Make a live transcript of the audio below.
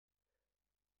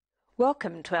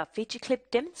Welcome to our feature clip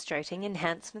demonstrating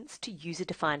enhancements to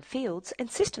user-defined fields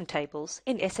and system tables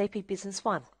in SAP Business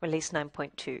One, Release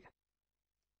 9.2.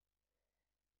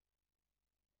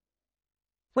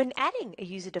 When adding a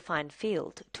user-defined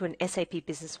field to an SAP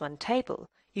Business One table,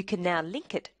 you can now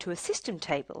link it to a system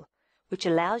table, which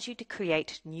allows you to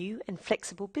create new and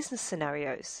flexible business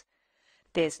scenarios.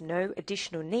 There's no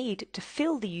additional need to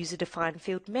fill the user-defined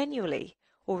field manually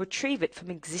or retrieve it from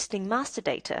existing master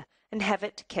data and have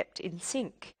it kept in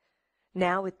sync.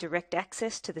 Now, with direct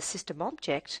access to the system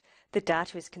object, the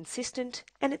data is consistent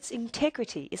and its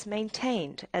integrity is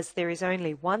maintained, as there is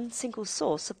only one single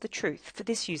source of the truth for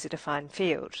this user-defined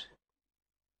field.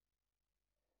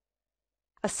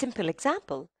 A simple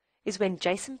example is when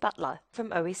Jason Butler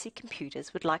from OSE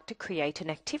Computers would like to create an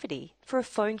activity for a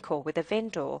phone call with a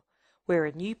vendor, where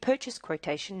a new purchase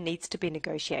quotation needs to be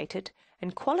negotiated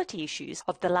and quality issues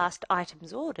of the last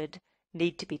items ordered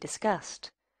need to be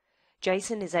discussed.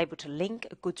 Jason is able to link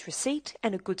a goods receipt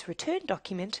and a goods return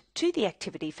document to the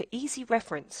activity for easy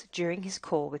reference during his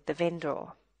call with the vendor.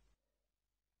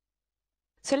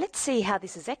 So let's see how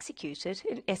this is executed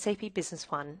in SAP Business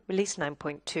One, Release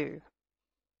 9.2.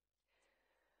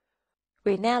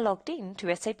 We're now logged in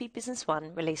to SAP Business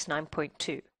One, Release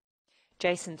 9.2.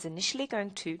 Jason's initially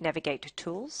going to navigate to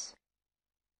Tools,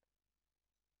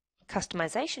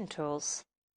 Customization Tools,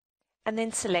 and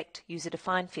then select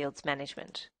User-Defined Fields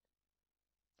Management.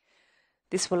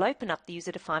 This will open up the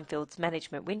User-Defined Fields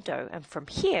Management window, and from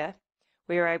here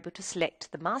we are able to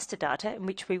select the master data in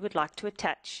which we would like to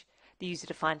attach the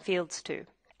user-defined fields to.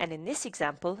 And in this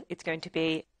example, it's going to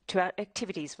be to our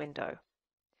Activities window.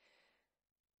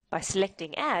 By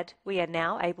selecting Add, we are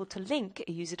now able to link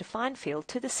a user-defined field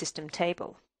to the system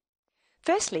table.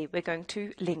 Firstly, we're going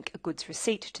to link a goods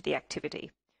receipt to the activity.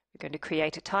 We're going to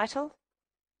create a title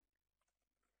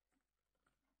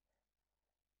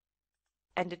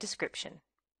and a description.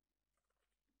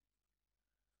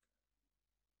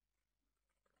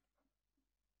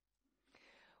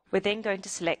 We're then going to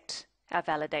select our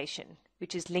validation,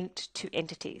 which is linked to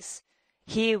entities.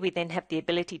 Here we then have the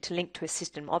ability to link to a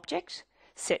system object,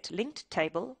 set linked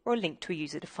table, or link to a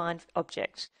user-defined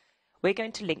object. We're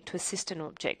going to link to a system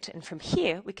object, and from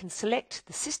here we can select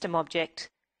the system object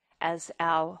as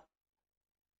our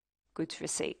goods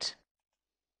receipt.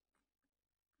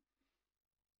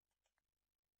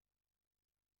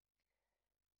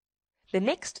 The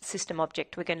next system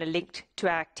object we're going to link to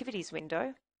our Activities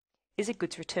window is a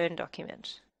goods return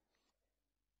document.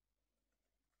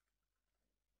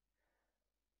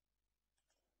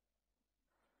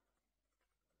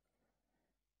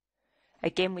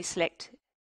 Again, we select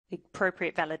the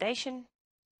appropriate validation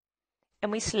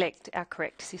and we select our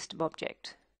correct system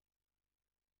object.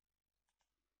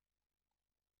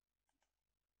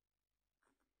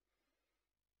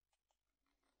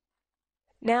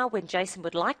 Now, when Jason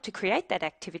would like to create that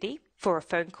activity for a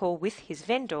phone call with his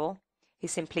vendor, he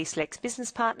simply selects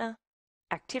Business Partner,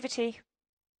 Activity,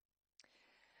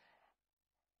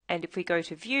 and if we go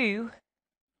to View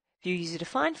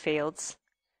User-Defined Fields,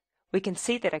 we can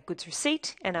see that our goods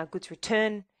receipt and our goods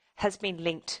return has been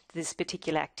linked to this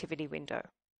particular activity window.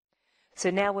 So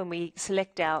now when we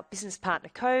select our Business Partner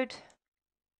code,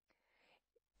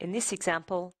 in this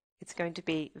example, it's going to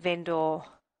be Vendor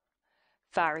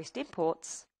Far East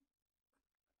Imports.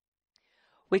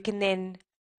 We can then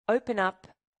open up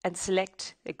and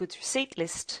select a goods receipt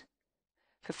list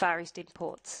for Far East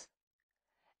Imports,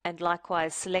 and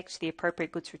likewise select the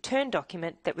appropriate goods return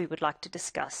document that we would like to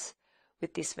discuss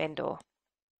with this vendor.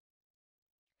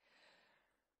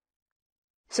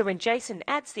 So when Jason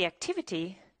adds the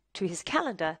activity to his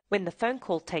calendar, when the phone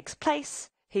call takes place,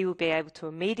 he will be able to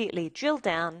immediately drill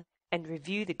down and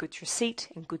review the goods receipt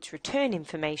and goods return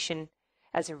information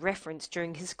as a reference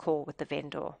during his call with the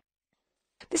vendor.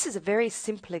 This is a very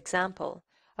simple example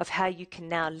of how you can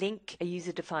now link a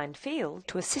user-defined field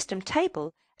to a system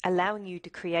table, allowing you to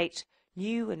create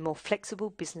new and more flexible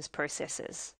business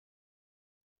processes.